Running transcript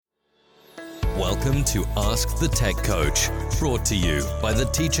Welcome to Ask the Tech Coach, brought to you by the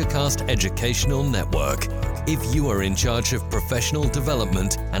TeacherCast Educational Network. If you are in charge of professional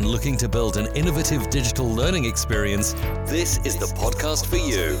development and looking to build an innovative digital learning experience, this is the podcast for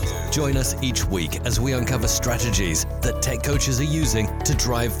you. Join us each week as we uncover strategies that tech coaches are using to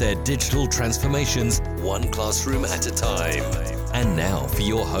drive their digital transformations one classroom at a time. And now for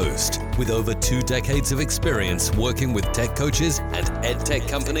your host, with over 2 decades of experience working with tech coaches and ed tech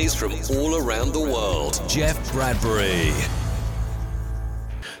companies from all around the world, Jeff Bradbury.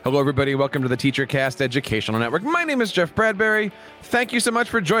 Hello, everybody. Welcome to the TeacherCast Educational Network. My name is Jeff Bradbury. Thank you so much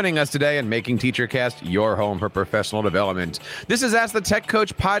for joining us today and making TeacherCast your home for professional development. This is Ask the Tech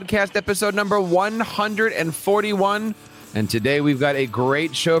Coach podcast, episode number 141. And today we've got a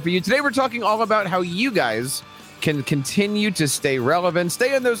great show for you. Today we're talking all about how you guys can continue to stay relevant,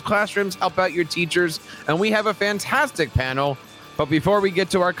 stay in those classrooms, help out your teachers. And we have a fantastic panel. But before we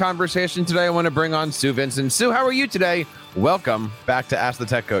get to our conversation today, I want to bring on Sue Vincent. Sue, how are you today? Welcome back to Ask the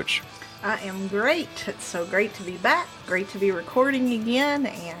Tech Coach. I am great. It's so great to be back. Great to be recording again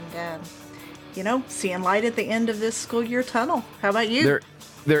and, seeing light at the end of this school year tunnel. How about you?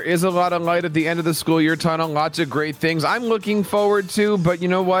 There is a lot of light at the end of the school year tunnel. Lots of great things I'm looking forward to. But you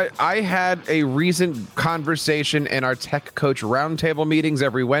know what? I had a recent conversation in our Tech Coach Roundtable meetings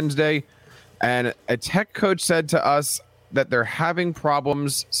every Wednesday. And a tech coach said to us that they're having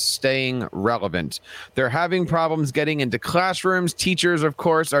problems staying relevant. They're having problems getting into classrooms. Teachers, of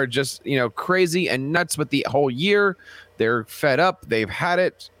course, are just, crazy and nuts with the whole year. They're fed up. They've had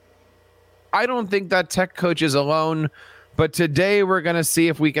it. I don't think that tech coach is alone. But today we're going to see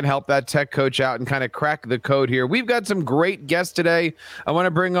if we can help that tech coach out and kind of crack the code here. We've got some great guests today. I want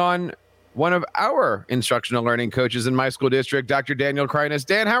to bring on one of our instructional learning coaches in my school district, Dr. Daniel Kreines.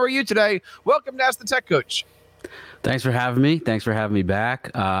 Dan, how are you today? Welcome to Ask the Tech Coach. Thanks for having me. Thanks for having me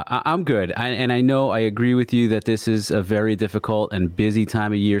back. I'm good. And I know I agree with you that this is a very difficult and busy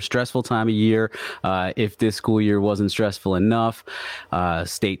time of year, stressful time of year. If this school year wasn't stressful enough,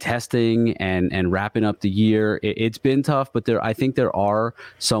 state testing and wrapping up the year, it's been tough, but I think there are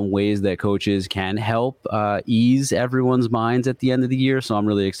some ways that coaches can help ease everyone's minds at the end of the year. So I'm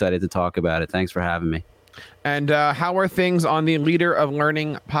really excited to talk about it. Thanks for having me. And how are things on the Leader of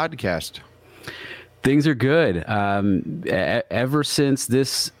Learning podcast? Things are good. Ever since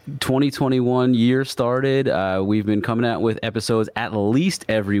this 2021 year started, we've been coming out with episodes at least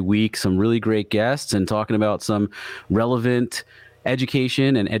every week, some really great guests and talking about some relevant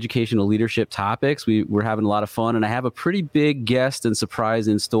education and educational leadership topics. We're having a lot of fun, and I have a pretty big guest and surprise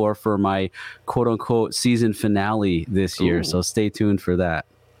in store for my quote unquote season finale this year. So stay tuned for that.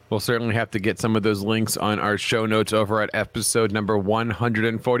 We'll certainly have to get some of those links on our show notes over at episode number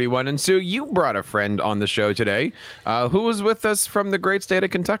 141. And Sue, you brought a friend on the show today who was with us from the great state of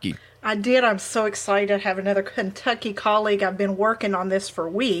Kentucky. I did. I'm so excited to have another Kentucky colleague. I've been working on this for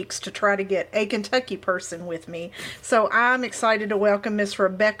weeks to try to get a Kentucky person with me. So I'm excited to welcome Miss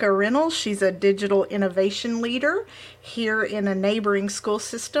Rebecca Reynolds. She's a digital innovation leader here in a neighboring school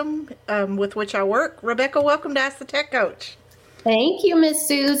system with which I work. Rebecca, welcome to Ask the Tech Coach. Thank you, Miss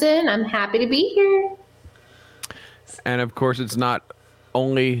Susan. I'm happy to be here. And of course, it's not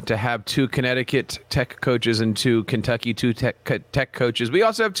only to have 2 Connecticut tech coaches and 2 Kentucky tech coaches. We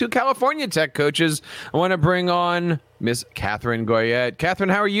also have 2 California tech coaches. I want to bring on Miss Catherine Goyette. Catherine,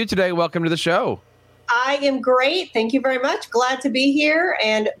 how are you today? Welcome to the show. I am great. Thank you very much. Glad to be here,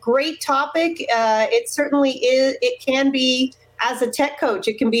 and great topic. It certainly is. It can be, as a tech coach,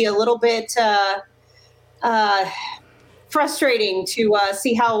 it can be a little bit frustrating to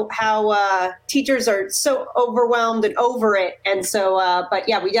see how teachers are so overwhelmed and over it. And so, but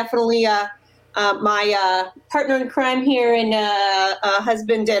yeah, we definitely, my partner in crime here and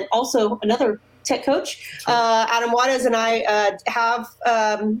husband and also another tech coach, Adam Juarez, and I have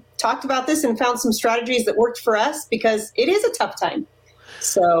talked about this and found some strategies that worked for us because it is a tough time.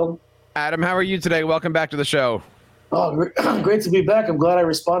 So, Adam, how are you today? Welcome back to the show. Oh, great to be back. I'm glad I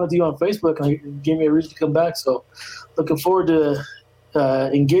responded to you on Facebook and it gave me a reason to come back. So looking forward to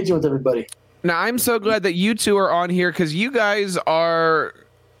engaging with everybody. Now, I'm so glad that you 2 are on here because you guys are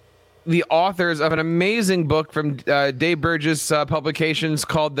the authors of an amazing book from Dave Burgess Publications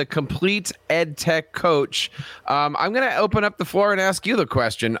called The Complete Ed Tech Coach. I'm going to open up the floor and ask you the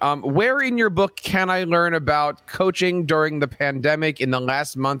question. Where in your book can I learn about coaching during the pandemic in the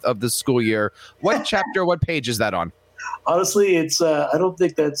last month of the school year? What chapter, what page is that on? Honestly, it's I don't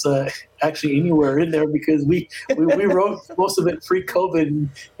think that's actually anywhere in there because we wrote most of it pre-COVID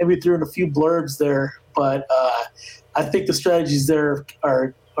and we threw in a few blurbs there. But I think the strategies there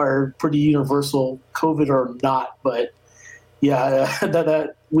are pretty universal, COVID or not. But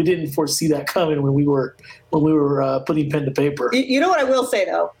that we didn't foresee that coming when we were putting pen to paper. You know what I will say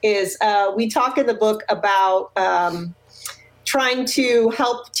though is we talk in the book about trying to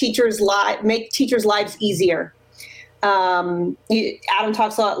help make teachers' lives easier. Adam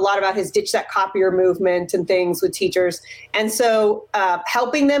talks a lot about his ditch that copier movement and things with teachers. And so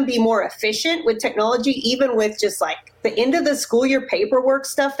helping them be more efficient with technology, even with just like the end of the school year paperwork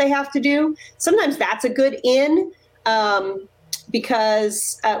stuff they have to do. Sometimes that's a good in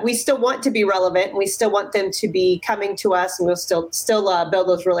because we still want to be relevant and we still want them to be coming to us, and we'll still build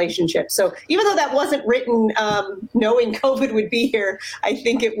those relationships. So even though that wasn't written knowing COVID would be here, I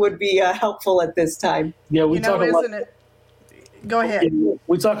think it would be helpful at this time. Yeah, we talk a lot. Go ahead.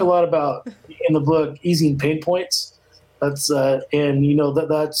 We talk a lot about in the book easing pain points. That's and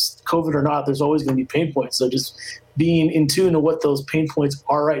that's COVID or not, there's always going to be pain points. So just being in tune to what those pain points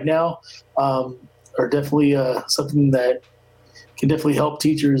are right now are definitely something that can definitely help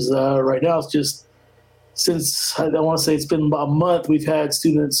teachers right now. It's just since I want to say it's been about a month, we've had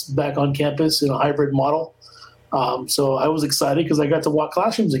students back on campus in a hybrid model. So I was excited because I got to walk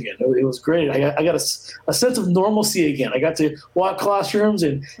classrooms again. It was great. I got a sense of normalcy again. I got to walk classrooms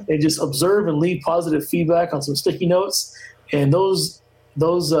and just observe and leave positive feedback on some sticky notes. And those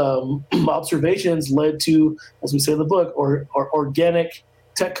observations led to, as we say in the book, or organic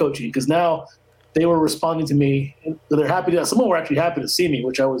tech coaching, because now they were responding to me. They're happy to. Some were actually happy to see me,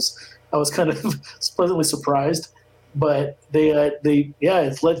 which I was kind of pleasantly surprised. But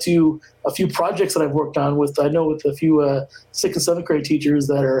it's led to a few projects that I've worked on with a few 6th and 7th grade teachers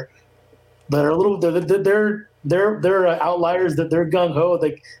that are a little, they're outliers, that they're gung ho.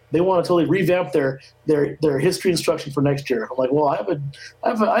 They want to totally revamp their history instruction for next year. I'm like, well, I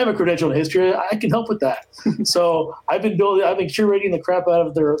have a credential in history. I can help with that. So I've been curating the crap out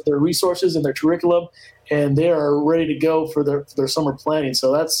of their resources and their curriculum, and they are ready to go for their summer planning.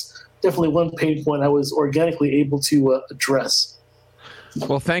 So that's definitely one pain point I was organically able to address.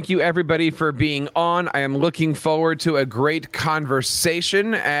 Well, thank you everybody for being on. I am looking forward to a great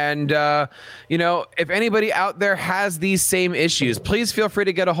conversation. And, if anybody out there has these same issues, please feel free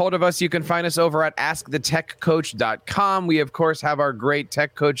to get a hold of us. You can find us over at askthetechcoach.com. We, of course, have our great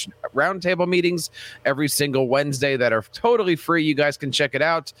Tech Coach Roundtable meetings every single Wednesday that are totally free. You guys can check it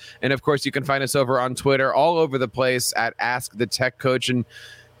out. And, of course, you can find us over on Twitter all over the place at Ask the Tech Coach. And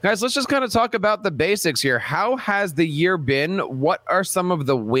guys, let's just kind of talk about the basics here. How has the year been? What are some of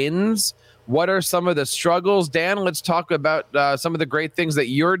the wins? What are some of the struggles? Dan, let's talk about some of the great things that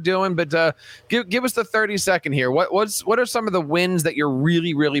you're doing. But give us the 30-second here. What are some of the wins that you're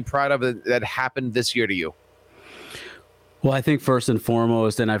really, really proud of that happened this year to you? Well, I think first and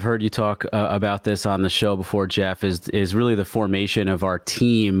foremost, and I've heard you talk about this on the show before, Jeff, is really the formation of our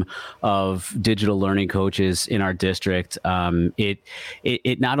team of digital learning coaches in our district.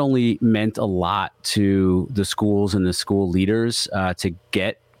 It not only meant a lot to the schools and the school leaders to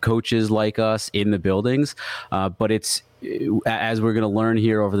get coaches like us in the buildings, but it's, as we're going to learn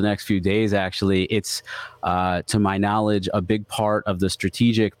here over the next few days, actually, it's, to my knowledge, a big part of the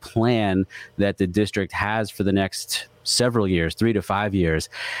strategic plan that the district has for the next several years, 3 to 5 years.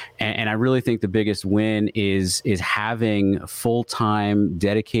 And I really think the biggest win is having full-time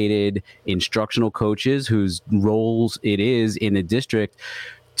dedicated instructional coaches whose roles it is in the district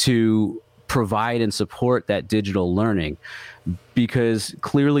to provide and support that digital learning. Because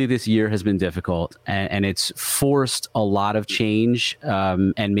clearly this year has been difficult and it's forced a lot of change,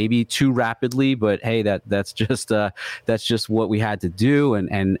 and maybe too rapidly, but hey, that's just what we had to do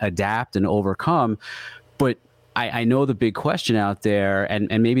and adapt and overcome. But I know the big question out there,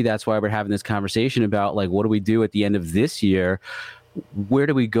 and maybe that's why we're having this conversation about, like, what do we do at the end of this year? Where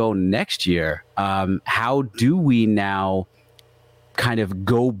do we go next year? How do we now kind of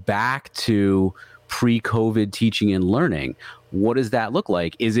go back to pre-COVID teaching and learning? What does that look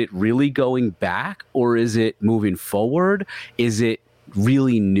like? Is it really going back, or is it moving forward? Is it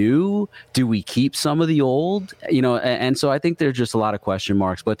really new? Do we keep some of the old? And so I think there's just a lot of question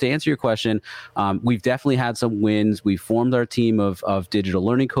marks. But to answer your question, we've definitely had some wins. We formed our team of digital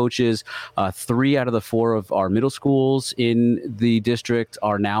learning coaches. 3 out of the 4 of our middle schools in the district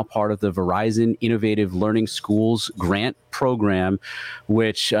are now part of the Verizon Innovative Learning Schools grant program,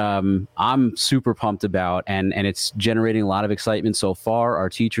 which I'm super pumped about, and it's generating a lot of excitement so far. Our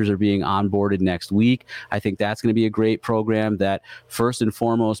teachers are being onboarded next week. I think that's going to be a great program that first and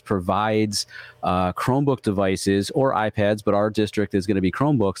foremost provides Chromebook devices or iPads, but our district is going to be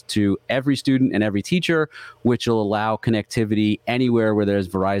Chromebooks to every student and every teacher, which will allow connectivity anywhere where there's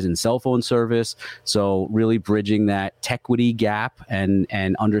Verizon cell phone service. So really bridging that tequity gap and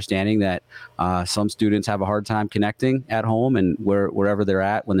understanding that Some students have a hard time connecting at home and wherever they're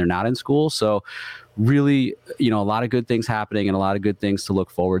at when they're not in school. So really, a lot of good things happening and a lot of good things to look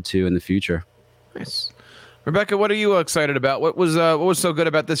forward to in the future. Nice. Rebecca, what are you excited about? What was so good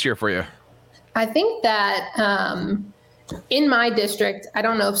about this year for you? I think that in my district, I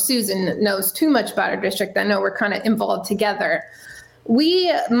don't know if Susan knows too much about our district. I know we're kind of involved together.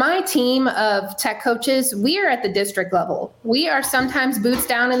 My team of tech coaches, we are at the district level. We are sometimes boots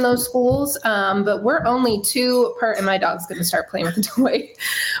down in those schools, but we're only two per, and my dog's going to start playing with the toy.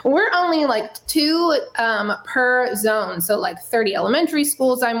 We're only like two per zone. So like 30 elementary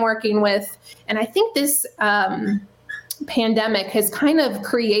schools I'm working with. And I think this pandemic has kind of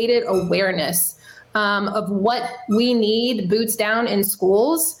created awareness of what we need boots down in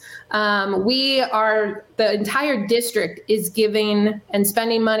schools. The entire district is giving and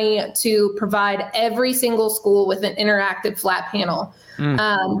spending money to provide every single school with an interactive flat panel,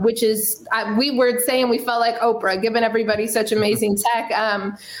 which is, we were saying we felt like Oprah, giving everybody such amazing tech.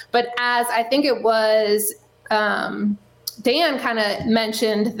 But as I think it was, Dan kind of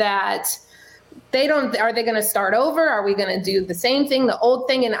mentioned that are they going to start over? Are we going to do the same thing, the old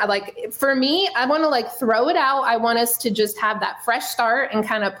thing? And for me, I want to throw it out. I want us to just have that fresh start and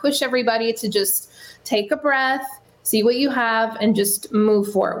kind of push everybody to just take a breath, see what you have, and just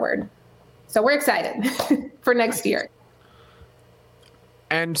move forward. So we're excited for next year.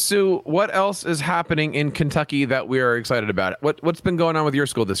 And Sue, what else is happening in Kentucky that we are excited about? What's been going on with your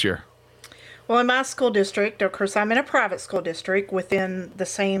school this year? Well, in my school district, of course, I'm in a private school district within the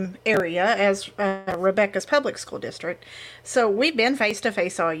same area as Rebecca's public school district. So we've been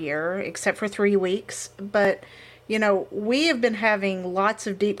face-to-face all year, except for 3 weeks. But, we have been having lots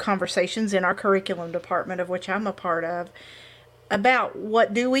of deep conversations in our curriculum department, of which I'm a part of, about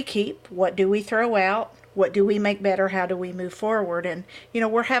what do we keep, what do we throw out, what do we make better, how do we move forward. And,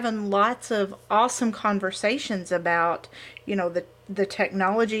 we're having lots of awesome conversations about, the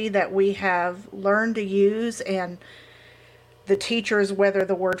technology that we have learned to use, and the teachers, whether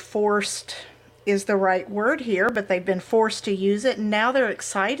the word forced is the right word here, but they've been forced to use it, and now they're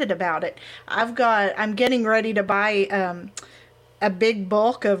excited about it. I'm getting ready to buy a big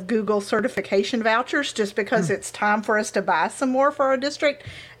bulk of Google certification vouchers just because it's time for us to buy some more for our district.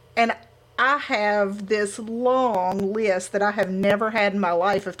 And I have this long list that I have never had in my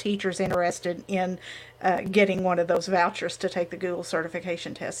life of teachers interested in getting one of those vouchers to take the Google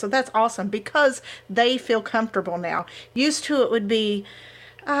certification test. So that's awesome because they feel comfortable now. Used to it would be,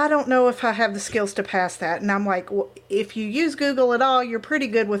 I don't know if I have the skills to pass that. And I'm like, well, if you use Google at all, you're pretty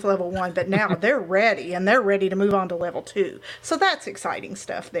good with level 1. But now they're ready, and they're ready to move on to level 2. So that's exciting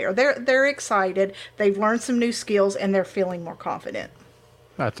stuff there. They're excited. They've learned some new skills, and they're feeling more confident.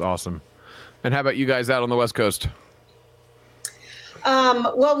 That's awesome. And how about you guys out on the West Coast?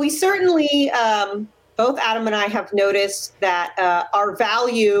 Well, we certainly, both Adam and I have noticed that our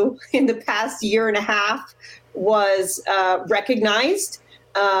value in the past year and a half was recognized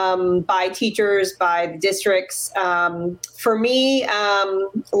by teachers, by the districts. For me,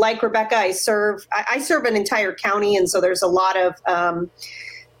 like Rebecca, I serve an entire county, and so there's a lot of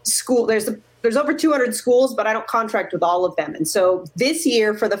school. There's over 200 schools, but I don't contract with all of them. And so this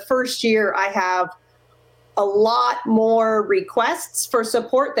year, for the first year, I have a lot more requests for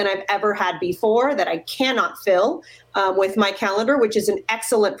support than I've ever had before that I cannot fill with my calendar, which is an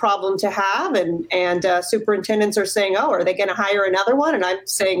excellent problem to have. And superintendents are saying, oh, are they going to hire another one? And I'm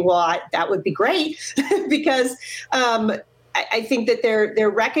saying, well, that would be great because I think that they're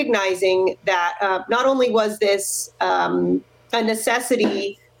recognizing that not only was this a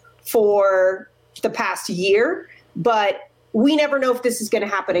necessity for the past year, but we never know if this is going to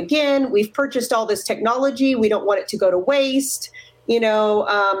happen again. We've purchased all this technology. We don't want it to go to waste, and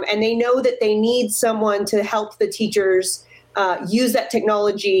they know that they need someone to help the teachers use that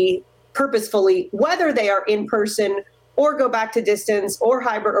technology purposefully, whether they are in person or go back to distance or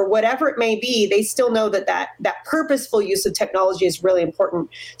hybrid or whatever it may be. They still know that purposeful use of technology is really important.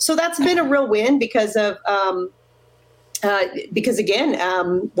 So that's been a real win because of because again,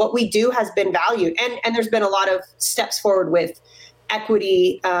 what we do has been valued, and there's been a lot of steps forward with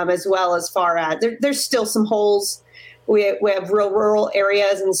equity as well, as far as there's still some holes. We have real rural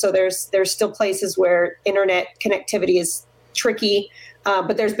areas, and so there's still places where internet connectivity is tricky,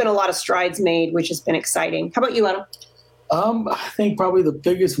 but there's been a lot of strides made, which has been exciting. How about you, Adam? I think probably the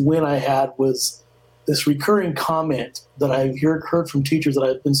biggest win I had was this recurring comment that I've heard from teachers that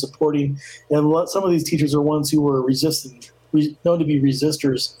I've been supporting. And some of these teachers are ones who were known to be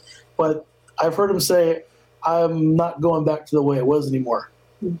resistors. But I've heard them say, I'm not going back to the way it was anymore.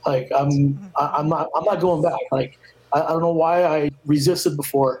 Like, I'm not going back. Like, I don't know why I resisted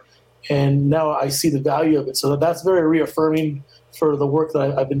before, and now I see the value of it. So that's very reaffirming for the work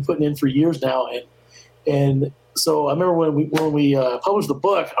that I've been putting in for years now. And so I remember when we published the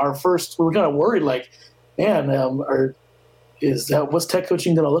book, we were kind of worried, like, man, what's tech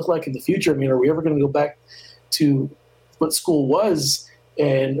coaching going to look like in the future? I mean, are we ever going to go back to what school was?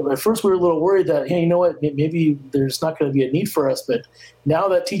 And at first we were a little worried that, hey, you know what, maybe there's not going to be a need for us. But now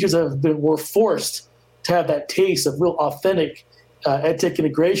that teachers were forced to have that taste of real authentic ed tech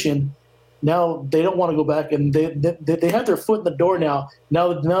integration, now they don't want to go back, and they have their foot in the door now.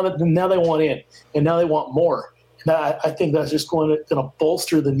 Now they want in, and now they want more. And I think that's just going to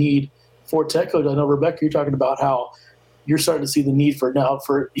bolster the need for tech coach. I know, Rebecca, you're talking about how you're starting to see the need for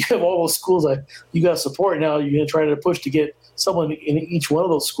you have all those schools that you got to support. Now you're going to try to push to get someone in each one of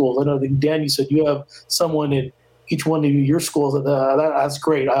those schools. I know, Dan, you said you have someone in each one of your schools. That's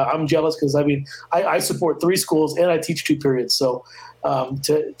great. I'm jealous because I support 3 schools and I teach 2 periods. So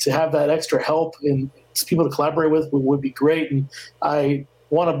to have that extra help and people to collaborate with would be great. And I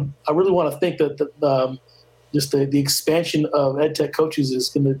really want to think that just the expansion of ed tech coaches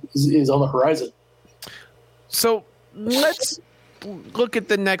is on the horizon. So let's look at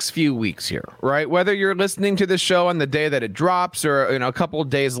the next few weeks here, right? Whether you're listening to the show on the day that it drops or a couple of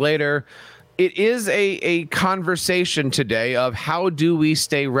days later, it is a conversation today of how do we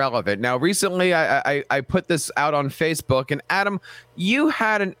stay relevant. Now, recently I put this out on Facebook, and Adam, you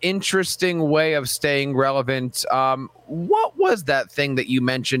had an interesting way of staying relevant. What was that thing that you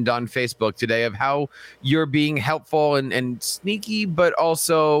mentioned on Facebook today of how you're being helpful and sneaky, but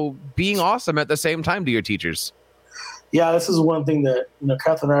also being awesome at the same time to your teachers? Yeah, this is one thing that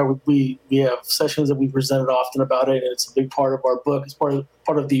Catherine and I we have sessions that we presented often about it, and it's a big part of our book. It's part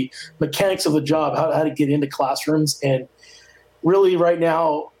of the mechanics of the job, how to get into classrooms. And really, right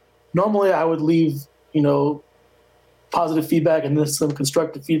now, normally I would leave positive feedback and then some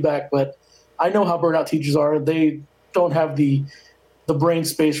constructive feedback, but I know how burnout teachers are. They don't have the brain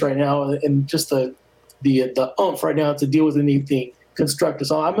space right now, and just the oomph right now to deal with anything constructive.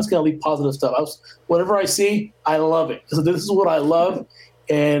 So I'm just going to leave positive stuff. Whatever I see, I love it. So this is what I love.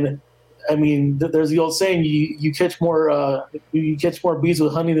 And I mean, there's the old saying, you catch more bees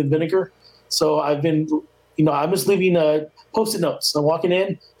with honey than vinegar. So I've been, I'm just leaving Post-it notes. I'm walking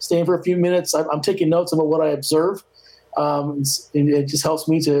in, staying for a few minutes. I'm taking notes about what I observe. And it just helps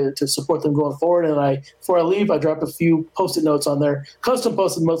me to support them going forward. And before I leave, I drop a few Post-it notes on there, custom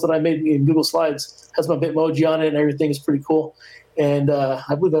Post-it notes that I made in Google Slides. Has my Bitmoji on it, and everything is pretty cool. And I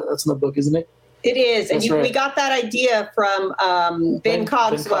believe that's in the book, isn't it? It is. And right. We got that idea from Ben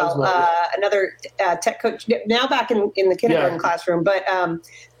Cogswell, another tech coach, now back in the kindergarten classroom. But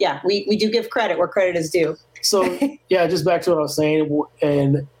we do give credit where credit is due. So, just back to what I was saying.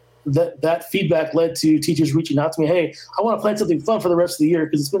 And that feedback led to teachers reaching out to me. Hey, I want to plan something fun for the rest of the year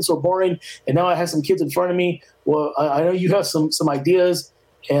because it's been so boring. And now I have some kids in front of me. Well, I know you have some ideas.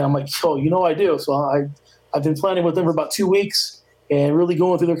 And I'm like, I do. So I've been planning with them for about 2 weeks and really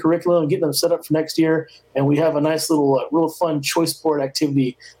going through their curriculum and getting them set up for next year. And we have a nice little, real fun choice board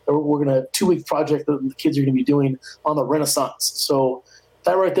activity that we're going to 2-week project that the kids are going to be doing on the Renaissance. So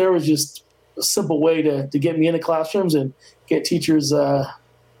that right there was just a simple way to get me into classrooms and get teachers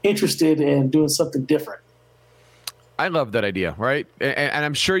interested in doing something different. I love that idea, right? And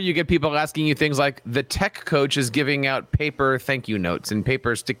I'm sure you get people asking you things like the tech coach is giving out paper thank you notes and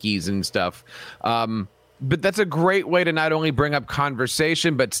paper stickies and stuff. But that's a great way to not only bring up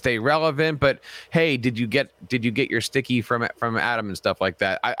conversation, but stay relevant. But hey, did you get your sticky from Adam and stuff like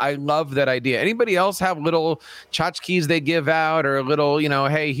that? I love that idea. Anybody else have little tchotchkes they give out, or a little,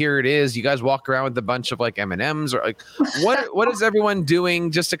 hey, here it is. You guys walk around with a bunch of like M&Ms, or like what is everyone doing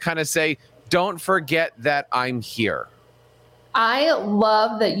just to kind of say, don't forget that I'm here? I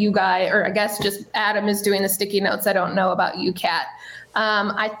love that you guys, or I guess just Adam is doing the sticky notes. I don't know about you, Kat.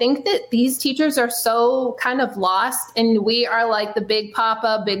 I think that these teachers are so kind of lost, and we are like the big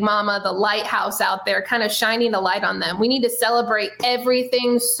papa, big mama, the lighthouse out there, kind of shining a light on them. We need to celebrate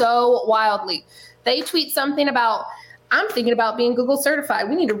everything so wildly. They tweet something about, I'm thinking about being Google certified.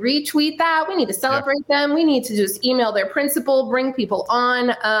 We need to retweet that. We need to celebrate them. We need to just email their principal, bring people on,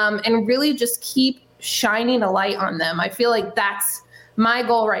 and really just keep shining a light on them. I feel like that's my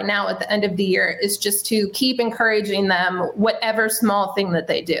goal right now at the end of the year, is just to keep encouraging them, whatever small thing that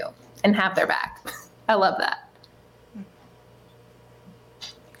they do, and have their back. I love that.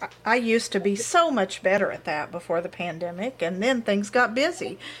 I used to be so much better at that before the pandemic, and then things got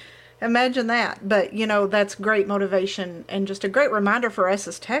busy. Imagine that. But, that's great motivation and just a great reminder for us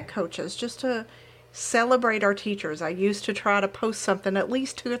as tech coaches just to celebrate our teachers. I used to try to post something at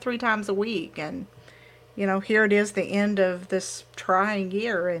least 2 or 3 times a week, and here it is, the end of this trying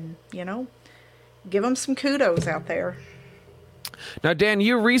year, and, give them some kudos out there. Now, Dan,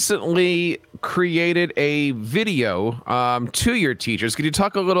 you recently created a video to your teachers. Could you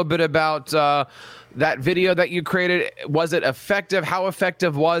talk a little bit about that video that you created? Was it effective? How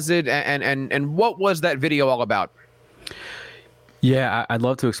effective was it? And what was that video all about? Yeah, I'd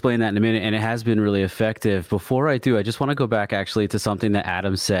love to explain that in a minute, and it has been really effective. Before I do, I just want to go back actually to something that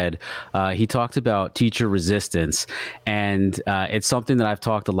Adam said. He talked about teacher resistance, and it's something that I've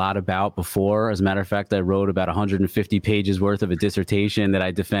talked a lot about before. As a matter of fact, I wrote about 150 pages worth of a dissertation that I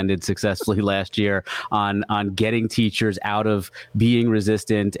defended successfully last year on getting teachers out of being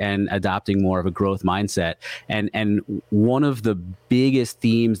resistant and adopting more of a growth mindset. And one of the biggest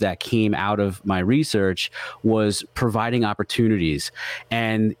themes that came out of my research was providing opportunities.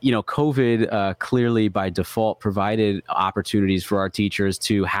 And, COVID clearly by default provided opportunities for our teachers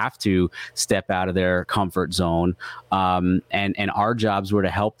to have to step out of their comfort zone. And our jobs were to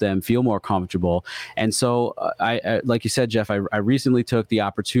help them feel more comfortable. And so I like you said, Jeff, I recently took the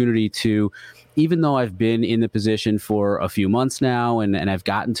opportunity to, even though I've been in the position for a few months now and I've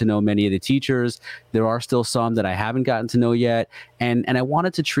gotten to know many of the teachers, there are still some that I haven't gotten to know yet. And I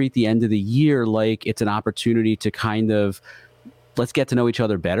wanted to treat the end of the year like it's an opportunity to kind of let's get to know each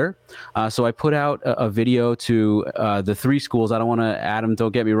other better. So I put out a video to the 3 schools. I don't want to, Adam,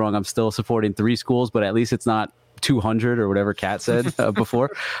 don't get me wrong, I'm still supporting 3 schools, but at least it's not 200 or whatever Kat said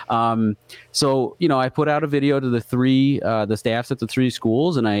before. So, I put out a video to the staffs at the 3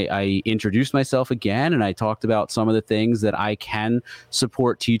 schools, and I introduced myself again, and I talked about some of the things that I can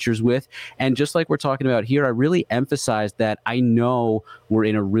support teachers with. And just like we're talking about here, I really emphasized that I know we're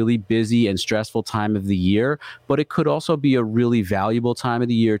in a really busy and stressful time of the year, but it could also be a really valuable time of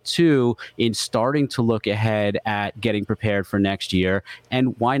the year too, in starting to look ahead at getting prepared for next year.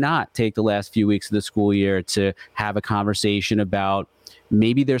 And why not take the last few weeks of the school year to have a conversation about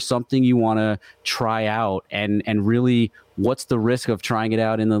maybe there's something you want to try out, and really what's the risk of trying it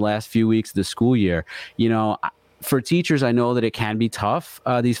out in the last few weeks of the school year. For teachers, I know that it can be tough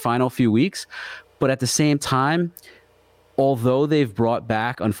these final few weeks, but at the same time, although they've brought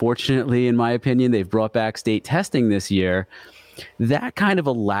back, unfortunately, in my opinion, they've brought back state testing this year, that kind of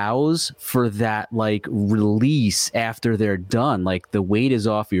allows for that release after they're done. The weight is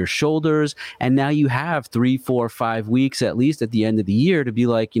off your shoulders, and now you have 3, 4, 5 weeks at least at the end of the year to be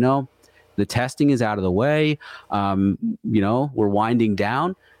the testing is out of the way. We're winding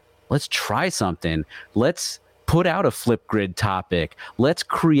down. Let's try something. Let's put out a Flipgrid topic. Let's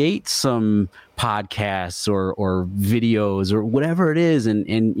create some podcasts or videos or whatever it is, and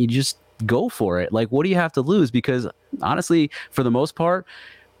you just go for it. What do you have to lose? Because honestly, for the most part,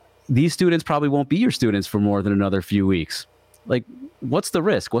 these students probably won't be your students for more than another few weeks. What's the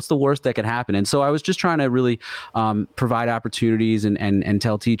risk? What's the worst that can happen? And so I was just trying to really provide opportunities and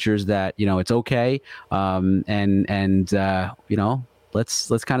tell teachers that, it's okay.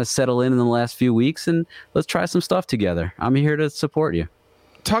 Let's kind of settle in the last few weeks and let's try some stuff together. I'm here to support you.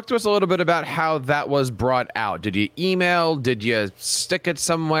 Talk to us a little bit about how that was brought out. Did you email? Did you stick it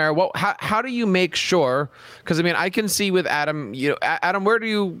somewhere? How do you make sure? Because I can see with Adam, Adam, where do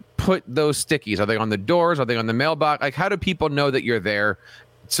you put those stickies? Are they on the doors? Are they on the mailbox? How do people know that you're there,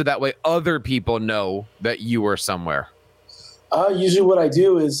 so that way other people know that you are somewhere? Usually, what I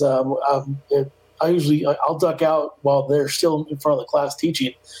do is I'll duck out while they're still in front of the class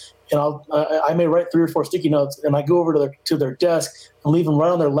teaching. And I may write 3 or 4 sticky notes, and I go over to their desk and leave them right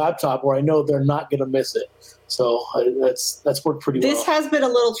on their laptop where I know they're not going to miss it. So that's worked pretty well. This has been a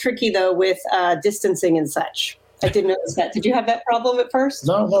little tricky though with distancing and such. I did notice that. Did you have that problem at first?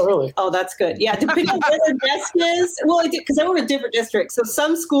 No, not really. Oh, that's good. Yeah, depending on where the desk is. Well, I did because I were in different districts. So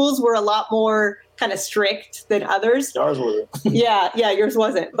some schools were a lot more kind of strict than others. Ours wasn't. Yeah, yours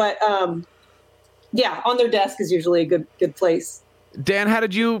wasn't. But on their desk is usually a good place. Dan, how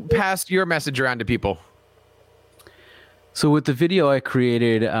did you pass your message around to people? So with the video I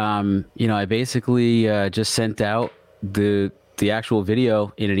created, I basically just sent out the actual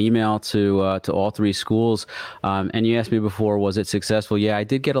video in an email to all 3 schools. And you asked me before, was it successful? Yeah, I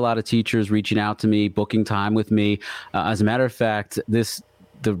did get a lot of teachers reaching out to me, booking time with me. As a matter of fact,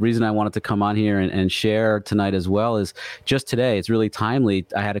 the reason I wanted to come on here and share tonight as well is just today. It's really timely.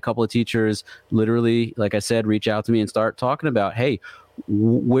 I had a couple of teachers literally, like I said, reach out to me and start talking about, hey,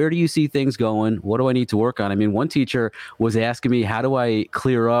 where do you see things going? What do I need to work on? One teacher was asking me, how do I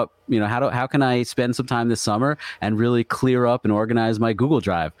clear up, how can I spend some time this summer and really clear up and organize my Google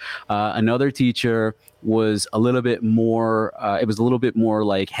Drive? Another teacher was a little bit more, it was a little bit more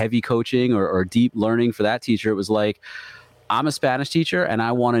like heavy coaching or deep learning for that teacher. It was like, I'm a Spanish teacher and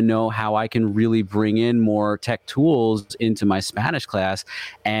I want to know how I can really bring in more tech tools into my Spanish class,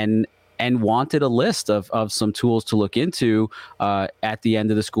 and wanted a list of some tools to look into at the end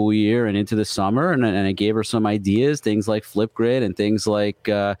of the school year and into the summer. And I gave her some ideas, things like Flipgrid and things like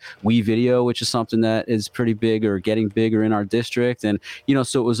WeVideo, which is something that is pretty big or getting bigger in our district. And,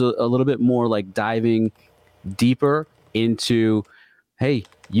 so it was a little bit more like diving deeper into, hey,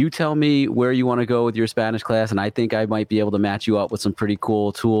 you tell me where you want to go with your Spanish class, and I think I might be able to match you up with some pretty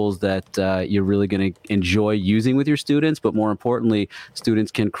cool tools that you're really going to enjoy using with your students. But more importantly, students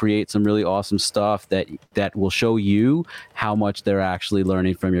can create some really awesome stuff that will show you how much they're actually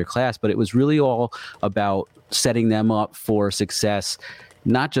learning from your class. But it was really all about setting them up for success,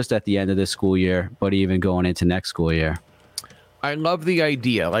 not just at the end of this school year, but even going into next school year. I love the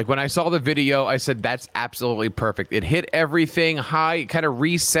idea. Like when I saw the video, I said, that's absolutely perfect. It hit everything high, kind of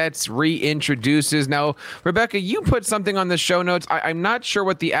resets, reintroduces. Now, Rebecca, you put something on the show notes. I'm not sure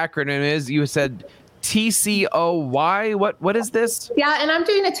what the acronym is. You said TCOY. What is this? Yeah, and I'm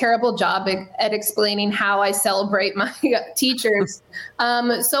doing a terrible job at explaining how I celebrate my teachers.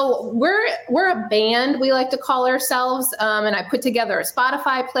 So we're a band, we like to call ourselves, and I put together a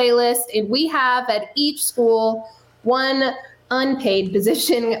Spotify playlist, and we have at each school one unpaid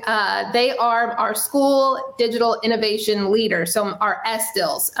position. They are our school digital innovation leader, so our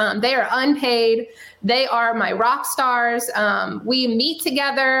SDILs. They are unpaid. They are my rock stars. We meet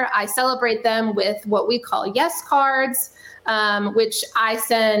together. I celebrate them with what we call yes cards, which I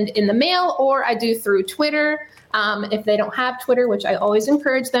send in the mail or I do through Twitter. If they don't have Twitter, which I always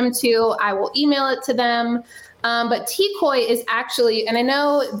encourage them to, I will email it to them. But TCOY is actually, and I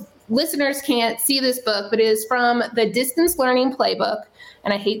know listeners can't see this book, but it is from the Distance Learning Playbook.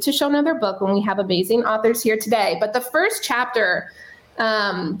 And I hate to show another book when we have amazing authors here today. But the first chapter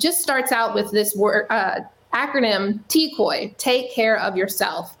just starts out with this word, acronym TCOY, take care of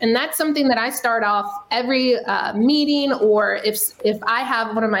yourself. And that's something that I start off every meeting, or if I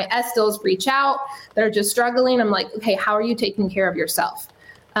have one of my SDILs reach out, they're just struggling, I'm like, okay, how are you taking care of yourself?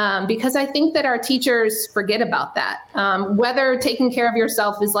 Because I think that our teachers forget about that. Whether taking care of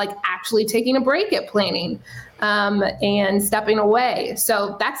yourself is like actually taking a break at planning and stepping away.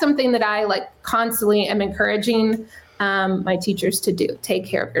 So that's something that I like constantly am encouraging my teachers to do. Take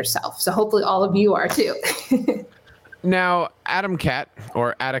care of yourself. So hopefully all of you are too. Now, Adam Cat,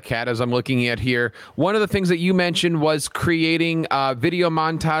 or Adacat, as I'm looking at here, one of the things that you mentioned was creating video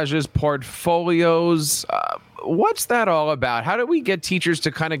montages, portfolios. What's that all about? How do we get teachers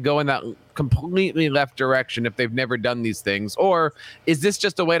to kind of go in that completely left direction if they've never done these things? Or is this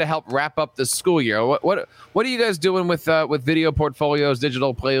just a way to help wrap up the school year? What are you guys doing with video portfolios,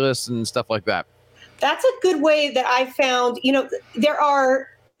 digital playlists, and stuff like that? That's a good way that I found. There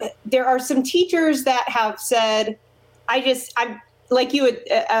are some teachers that have said, I'm like you had,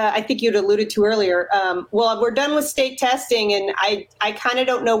 I think you'd alluded to earlier. Well, we're done with state testing, and I kind of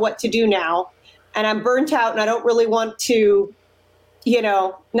don't know what to do now. And I'm burnt out and I don't really want to,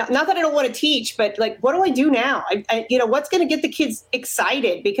 not that I don't want to teach, but like, what do I do now? What's going to get the kids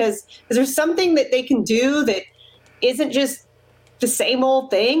excited? Because there's something that they can do that isn't just the same old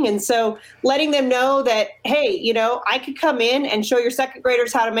thing. And so letting them know that, hey, I could come in and show your second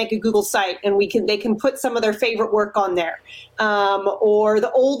graders how to make a Google site, and they can put some of their favorite work on there. Or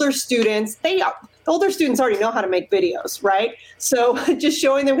the older students, the older students already know how to make videos, right? So just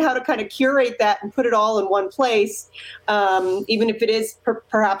showing them how to kind of curate that and put it all in one place, even if it is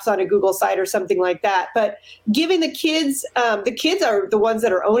perhaps on a Google site or something like that. But giving the kids are the ones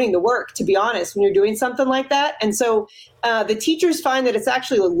that are owning the work, to be honest, when you're doing something like that. And so the teachers find that it's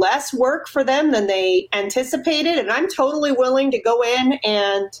actually less work for them than they anticipated. And I'm totally willing to go in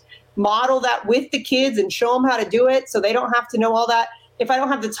and model that with the kids and show them how to do it so they don't have to know all that. If I don't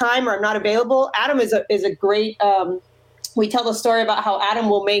have the time or I'm not available, Adam is a great, we tell the story about how Adam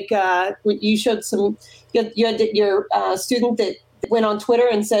will make, you showed you had your student that went on Twitter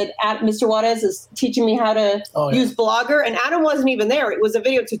and said, Mr. Juarez is teaching me how to use Blogger. And Adam wasn't even there. It was a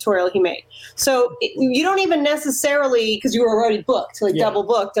video tutorial he made. So you don't even necessarily, because you were already booked, double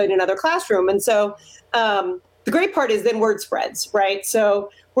booked in another classroom. And so the great part is then word spreads, right? So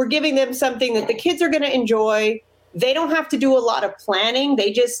we're giving them something that the kids are going to enjoy. They don't have to do a lot of planning.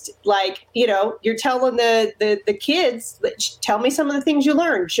 They just you're telling the kids, tell me some of the things you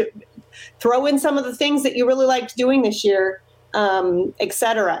learned. Throw in some of the things that you really liked doing this year,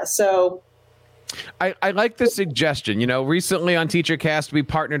 etc. So I like the suggestion. You know, recently on TeacherCast, we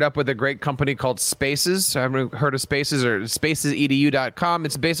partnered up with a great company called Spaces. I haven't heard of Spaces or spacesedu.com.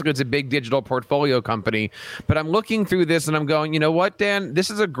 It's a big digital portfolio company. But I'm looking through this and I'm going, you know what, Dan, this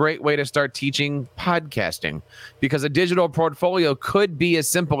is a great way to start teaching podcasting, because a digital portfolio could be as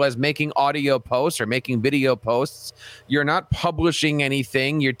simple as making audio posts or making video posts. You're not publishing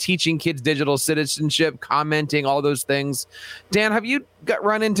anything. You're teaching kids digital citizenship, commenting, all those things. Dan, have you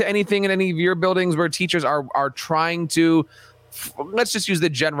run into anything in any of your buildings where teachers are trying to, let's just use the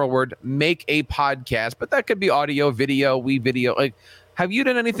general word, make a podcast, but that could be audio, video, video. Like, have you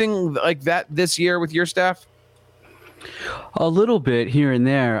done anything like that this year with your staff? A little bit here and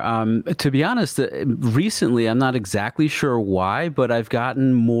there. To be honest, recently, I'm not exactly sure why, but I've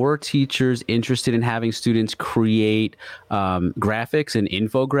gotten more teachers interested in having students create graphics and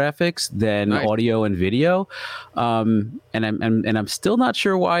infographics than audio and video. And I'm still not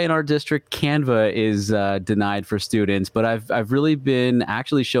sure why in our district Canva is denied for students, but I've really been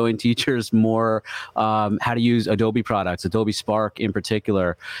actually showing teachers more how to use Adobe products, Adobe Spark in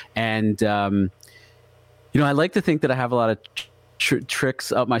particular. And you know, I like to think that I have a lot of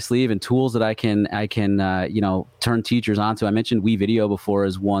tricks up my sleeve and tools that I can turn teachers onto. I mentioned WeVideo before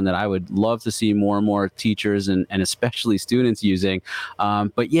as one that I would love to see more and more teachers and especially students using.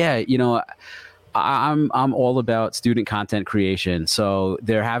 But yeah, you know, I'm all about student content creation. So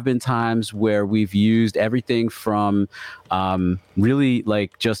there have been times where we've used everything from really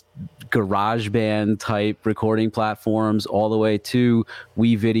like just GarageBand type recording platforms all the way to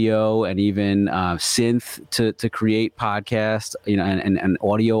WeVideo and even Synth to create podcasts, you know, and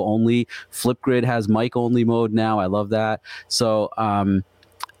audio only. Flipgrid has mic only mode now. I love that. So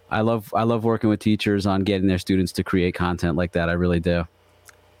I love working with teachers on getting their students to create content like that. I really do.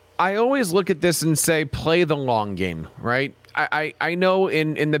 I always look at this and say, play the long game, right? I know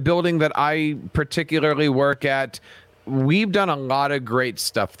in the building that I particularly work at, we've done a lot of great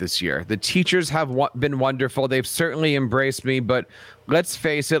stuff this year. The teachers have been wonderful. They've certainly embraced me, but let's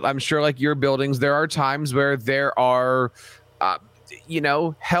face it, I'm sure like your buildings, there are times where there are,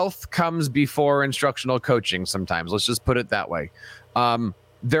 health comes before instructional coaching sometimes. Let's just put it that way.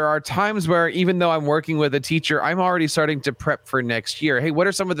 There are times where even though I'm working with a teacher, I'm already starting to prep for next year. Hey, what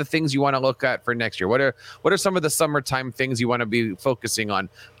are some of the things you want to look at for next year? What are some of the summertime things you want to be focusing on?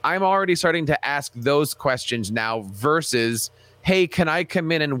 I'm already starting to ask those questions now versus, hey, can I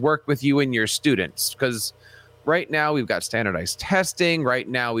come in and work with you and your students? Because right now we've got standardized testing. Right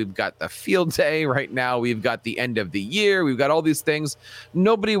now we've got the field day. Right now we've got the end of the year. We've got all these things.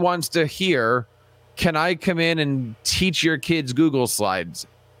 Nobody wants to hear, can I come in and teach your kids Google Slides?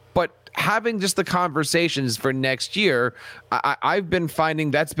 But having just the conversations for next year, I've been finding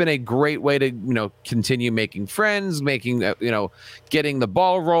that's been a great way to, continue making friends, getting the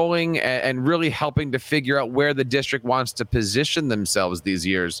ball rolling and really helping to figure out where the district wants to position themselves these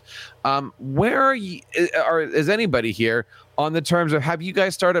years. Where are you, or is anybody here on the terms of, have you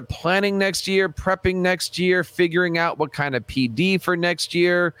guys started planning next year, prepping next year, figuring out what kind of PD for next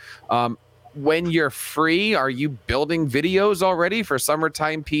year? When you're free, are you building videos already for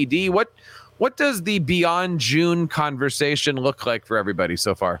summertime PD? What does the beyond June conversation look like for everybody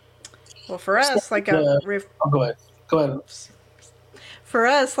so far? Well, for us, go ahead. For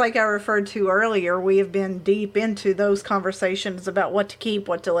us, like I referred to earlier, we have been deep into those conversations about what to keep,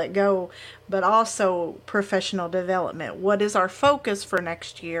 what to let go, but also professional development. What is our focus for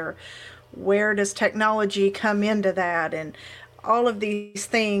next year? Where does technology come into that? And all of these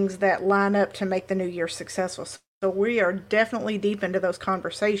things that line up to make the new year successful. So we are definitely deep into those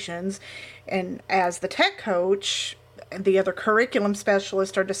conversations. And as the tech coach, the other curriculum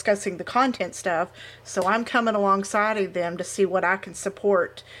specialists are discussing the content stuff. So I'm coming alongside of them to see what I can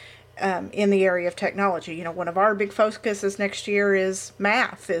support in the area of technology. One of our big focuses next year is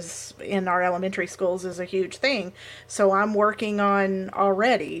math is in our elementary schools is a huge thing. So I'm working on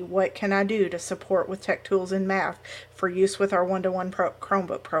already what can I do to support with tech tools in math for use with our one-to-one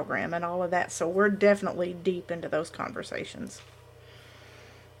Chromebook program and all of that. So we're definitely deep into those conversations.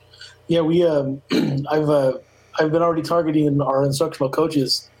 Yeah, I've been already targeting our instructional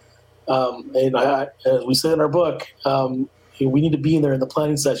coaches, and as we say in our book, we need to be in there in the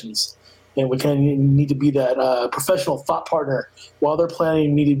planning sessions, and we kind of need to be that professional thought partner while they're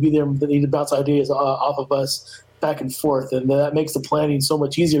planning. Need to be there. They need to bounce ideas off of us back and forth, and that makes the planning so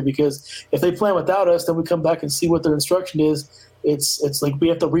much easier. Because if they plan without us, then we come back and see what their instruction is. It's like we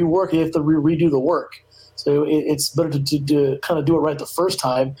have to rework. You have to redo the work. So it's better to kind of do it right the first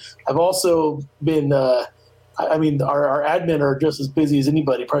time. I've also been. Our admin are just as busy as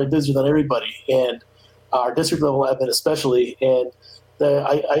anybody, probably busier than everybody, and our district level admin especially. And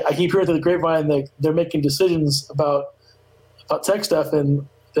I keep hearing through the grapevine that they're making decisions about tech stuff, and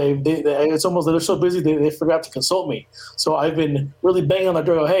it's almost they're so busy they forgot to consult me. So I've been really banging on the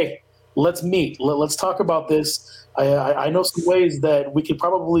door. Hey, let's meet. Let's talk about this. I know some ways that we could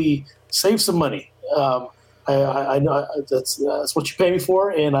probably save some money. I know that's what you pay me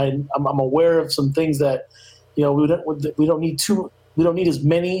for, and I'm aware of some things that we don't need as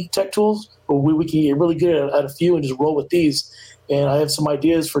many tech tools, but we can get really good at a few and just roll with these. And I have some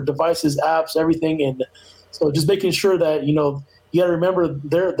ideas for devices, apps, everything, and so just making sure that you got to remember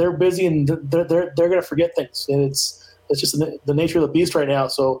they're busy and they're going to forget things, and it's just the nature of the beast right now.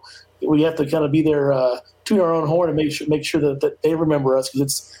 So we have to kind of be there, tune our own horn, and make sure that they remember us,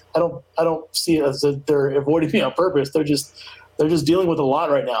 because I don't see it as that they're avoiding me on purpose. They're just dealing with a lot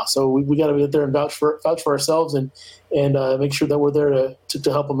right now. So we got to be there and vouch for ourselves and make sure that we're there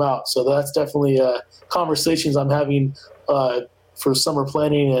to help them out. So that's definitely conversations I'm having for summer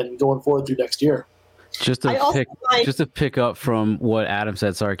planning and going forward through next year. Just to pick up from what Adam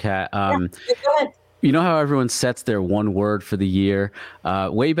said, sorry, Kat. Go ahead. You know how everyone sets their one word for the year?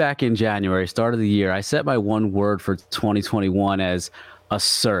 Way back in January, start of the year, I set my one word for 2021 as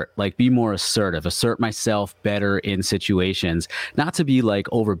assert, like be more assertive, assert myself better in situations, not to be like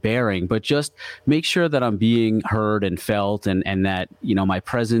overbearing, but just make sure that I'm being heard and felt, and that, my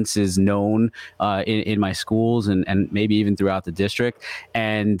presence is known in my schools and maybe even throughout the district.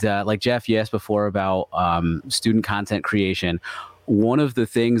 And like Jeff, you asked before about student content creation. One of the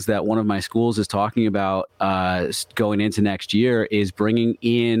things that one of my schools is talking about going into next year is bringing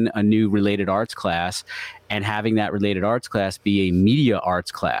in a new related arts class and having that related arts class be a media arts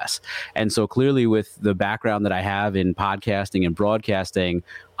class. And so clearly, with the background that I have in podcasting and broadcasting,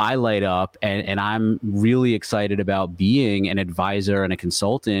 I light up, and I'm really excited about being an advisor and a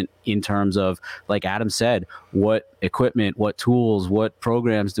consultant in terms of, like Adam said, what equipment, what tools, what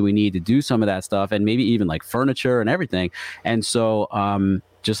programs do we need to do some of that stuff, and maybe even like furniture and everything. And so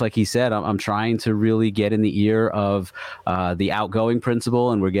just like he said, I'm trying to really get in the ear of the outgoing principal,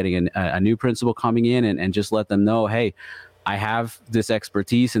 and we're getting a new principal coming in, and just let them know, hey, I have this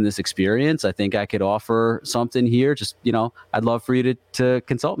expertise and this experience. I think I could offer something here. Just, I'd love for you to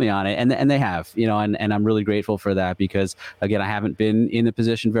consult me on it. And they have, and I'm really grateful for that, because again, I haven't been in the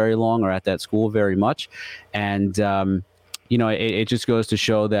position very long or at that school very much. And, it just goes to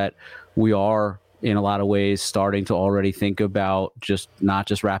show that we are, in a lot of ways, starting to already think about not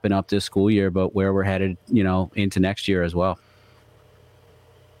just wrapping up this school year, but where we're headed, into next year as well.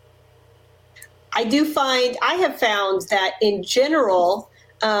 I have found that in general,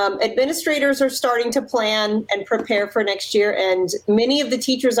 administrators are starting to plan and prepare for next year, and many of the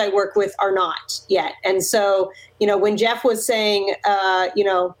teachers I work with are not yet. And so, when Jeff was saying, they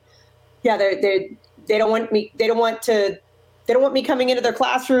don't want me, they don't want me coming into their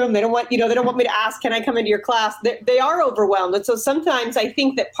classroom. They don't want me to ask, can I come into your class? They are overwhelmed. And so sometimes I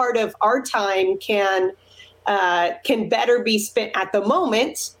think that part of our time can better be spent at the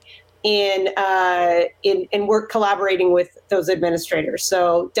moment in work collaborating with those administrators.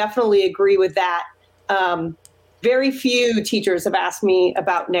 So definitely agree with that. Very few teachers have asked me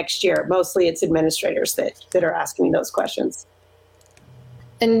about next year. Mostly it's administrators that are asking me those questions.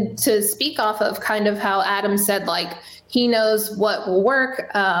 And to speak off of kind of how Adam said, like, he knows what will work,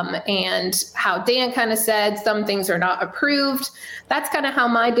 and how Dan kind of said some things are not approved. That's kind of how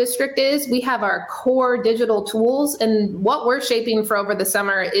my district is. We have our core digital tools, and what we're shaping for over the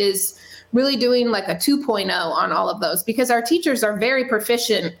summer is really doing like a 2.0 on all of those, because our teachers are very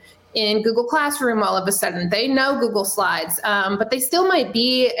proficient in Google Classroom all of a sudden. They know Google Slides, but they still might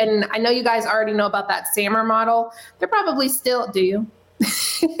be, and I know you guys already know about that SAMR model. They're probably still, do you?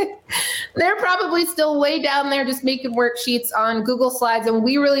 They're probably still way down there just making worksheets on Google Slides, and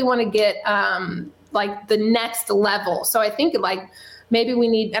we really want to get like the next level. So I think like maybe we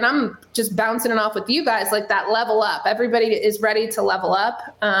need, and I'm just bouncing it off with you guys, like that level up. Everybody is ready to level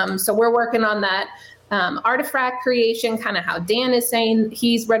up. So we're working on that artifact creation, kind of how Dan is saying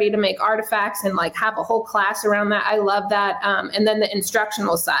he's ready to make artifacts and like have a whole class around that. I love that. And then the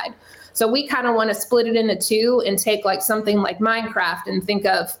instructional side. So we kind of want to split it into two and take like something like Minecraft and think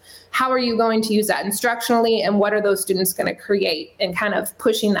of how are you going to use that instructionally, and what are those students going to create, and kind of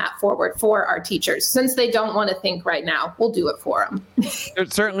pushing that forward for our teachers. Since they don't want to think right now, we'll do it for them.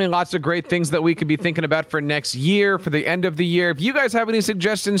 There's certainly lots of great things that we could be thinking about for next year, for the end of the year. If you guys have any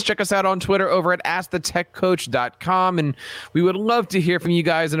suggestions, check us out on Twitter over at AskTheTechCoach.com. And we would love to hear from you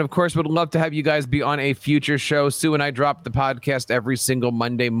guys. And of course, would love to have you guys be on a future show. Sue and I drop the podcast every single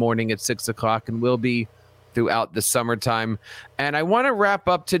Monday morning at 6 o'clock, and we'll be throughout the summertime. And I want to wrap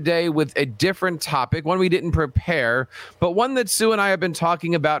up today with a different topic, one we didn't prepare, but one that Sue and I have been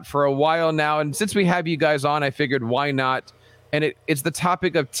talking about for a while now. And since we have you guys on, I figured why not? And it's the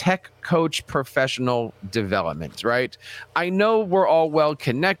topic of tech coach professional development, right? I know we're all well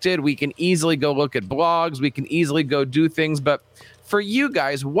connected. We can easily go look at blogs. We can easily go do things. But for you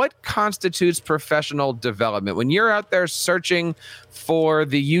guys, what constitutes professional development? When you're out there searching for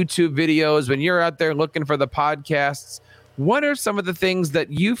the YouTube videos, when you're out there looking for the podcasts, what are some of the things that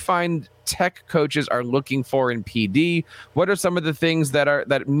you find tech coaches are looking for in PD? What are some of the things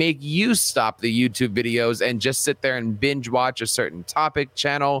that make you stop the YouTube videos and just sit there and binge watch a certain topic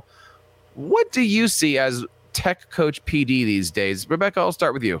channel? What do you see as tech coach PD these days? Rebecca, I'll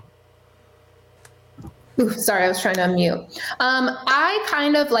start with you. Ooh, sorry, I was trying to unmute. I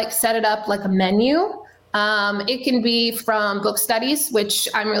kind of like set it up like a menu. It can be from book studies, which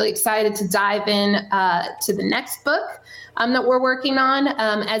I'm really excited to dive in to the next book that we're working on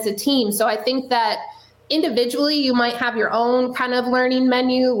as a team. So I think that individually, you might have your own kind of learning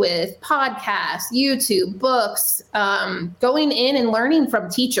menu with podcasts, YouTube, books, going in and learning from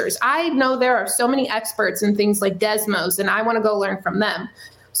teachers. I know there are so many experts in things like Desmos, and I want to go learn from them.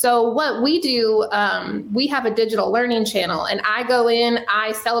 So what we do, we have a digital learning channel, and I go in,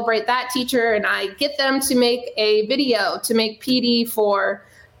 I celebrate that teacher, and I get them to make a video to make PD for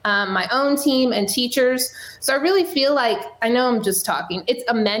my own team and teachers. So I really feel like, I know I'm just talking, it's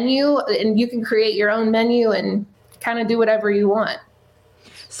a menu, and you can create your own menu and kind of do whatever you want.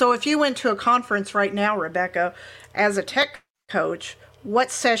 So if you went to a conference right now, Rebecca, as a tech coach,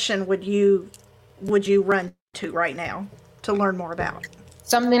 what session would you run to right now to learn more about?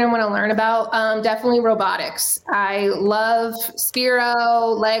 Something I want to learn about, definitely robotics. I love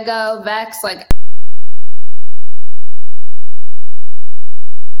Sphero, Lego, Vex, like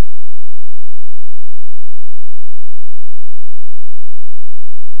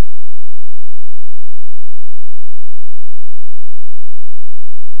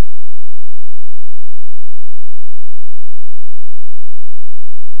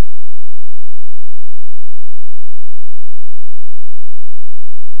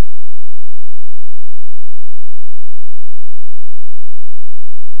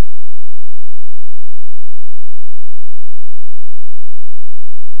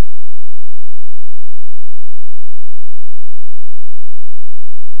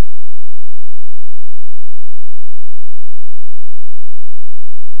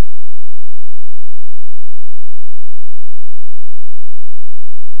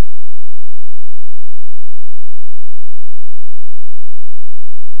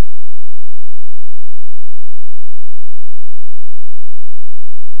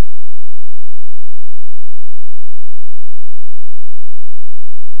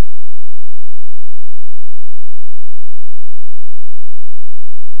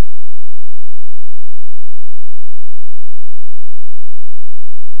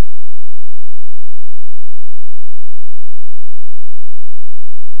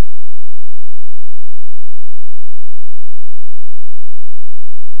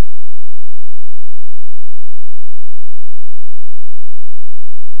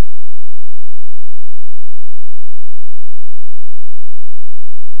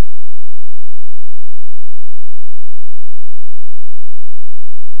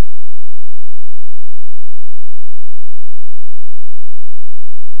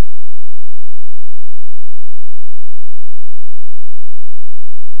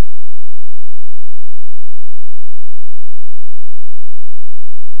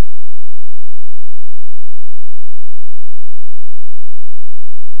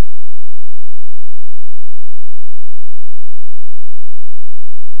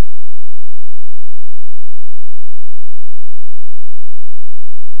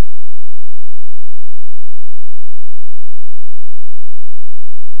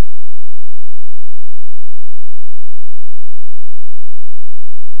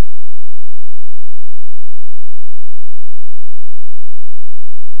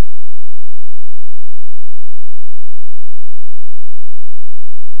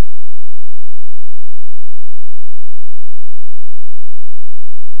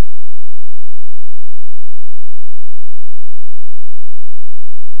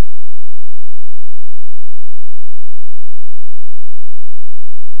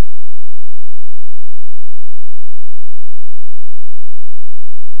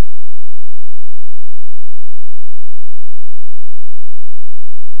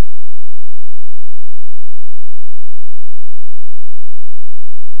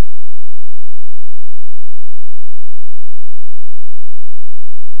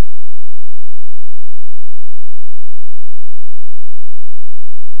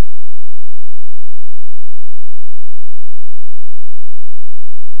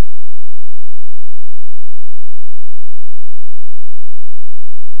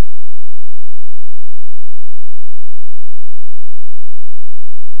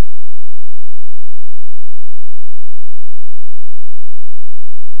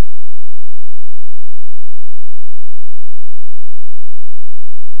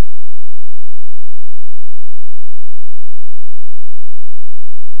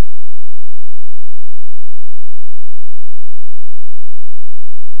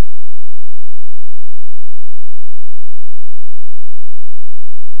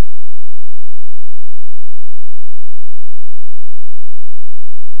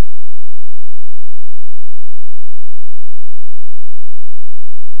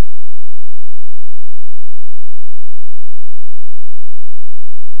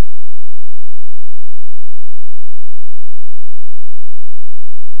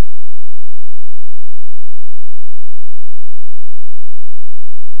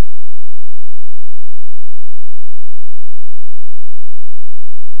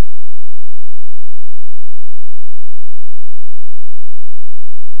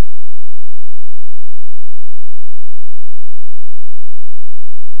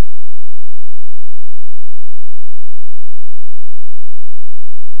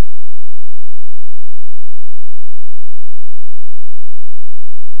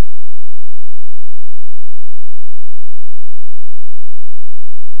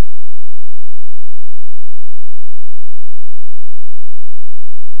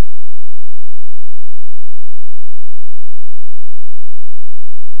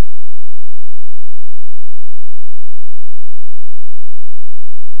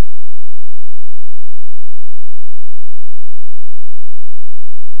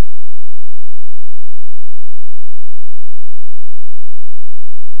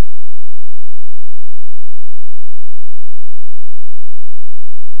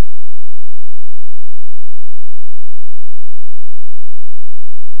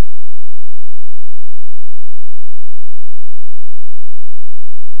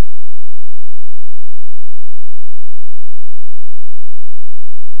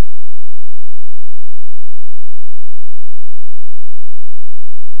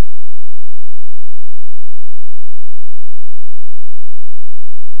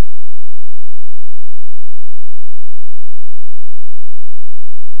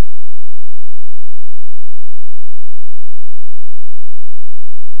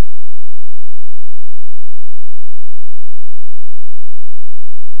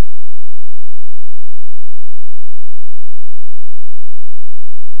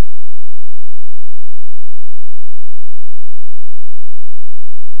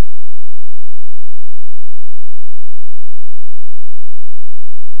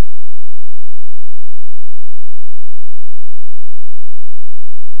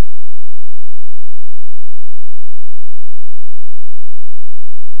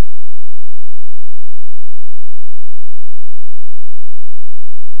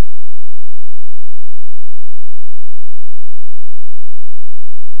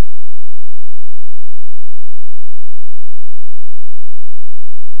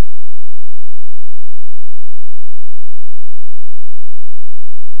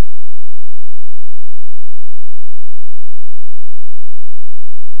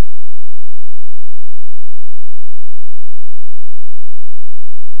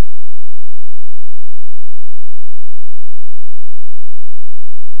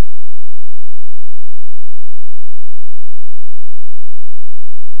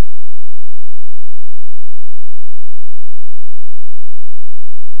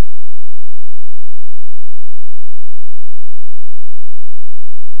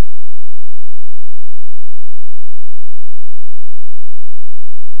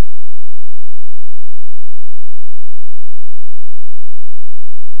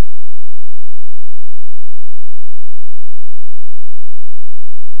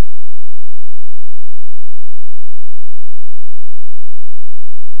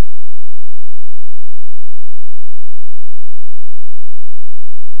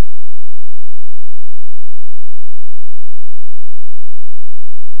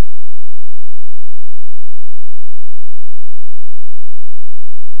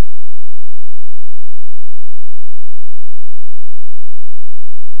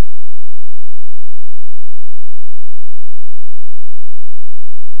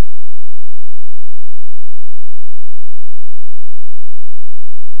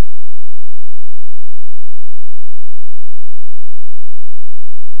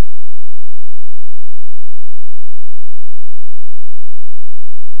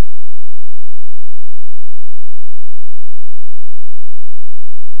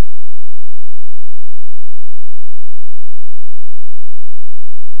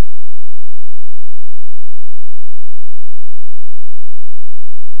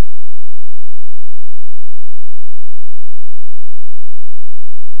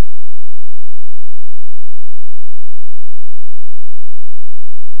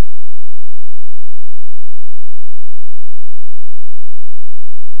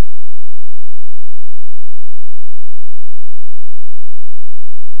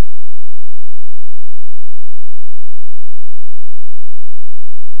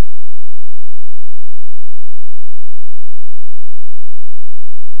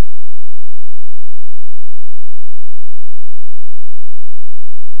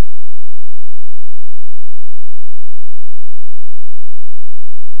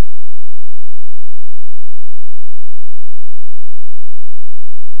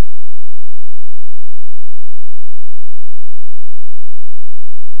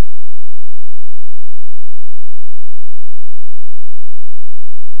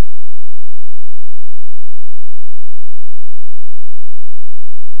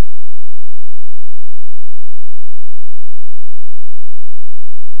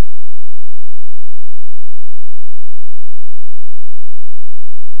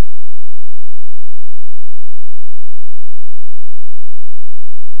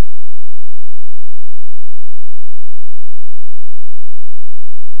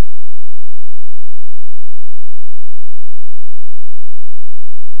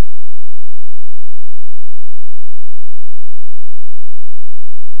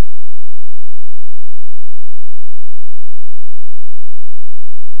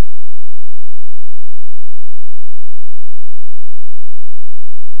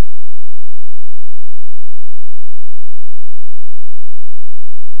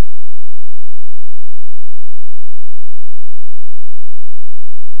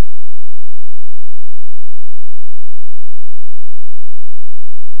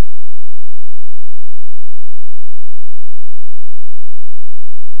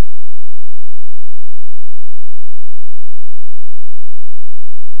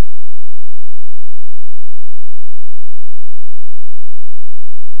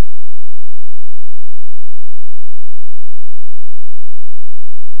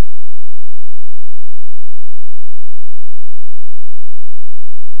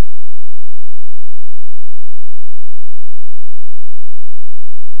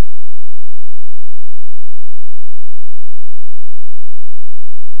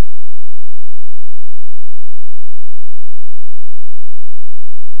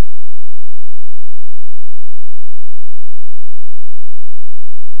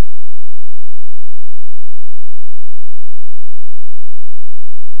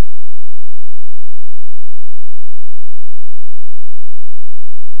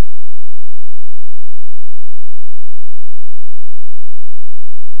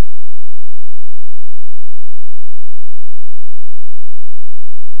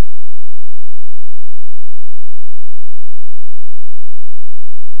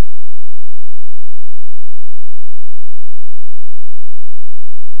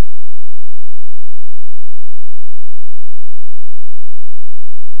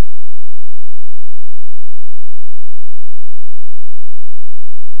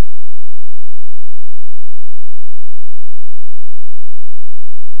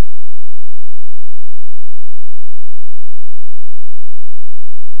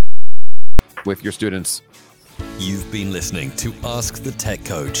with your students. You've been listening to Ask the Tech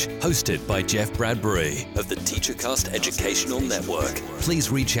Coach, hosted by Jeff Bradbury of the TeacherCast Educational Network.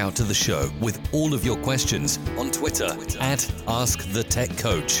 Please reach out to the show with all of your questions on Twitter at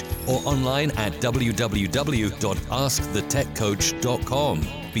AskTheTechCoach or online at www.askthetechcoach.com.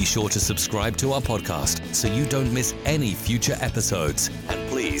 Be sure to subscribe to our podcast so you don't miss any future episodes. And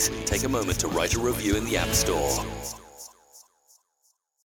please take a moment to write a review in the App Store.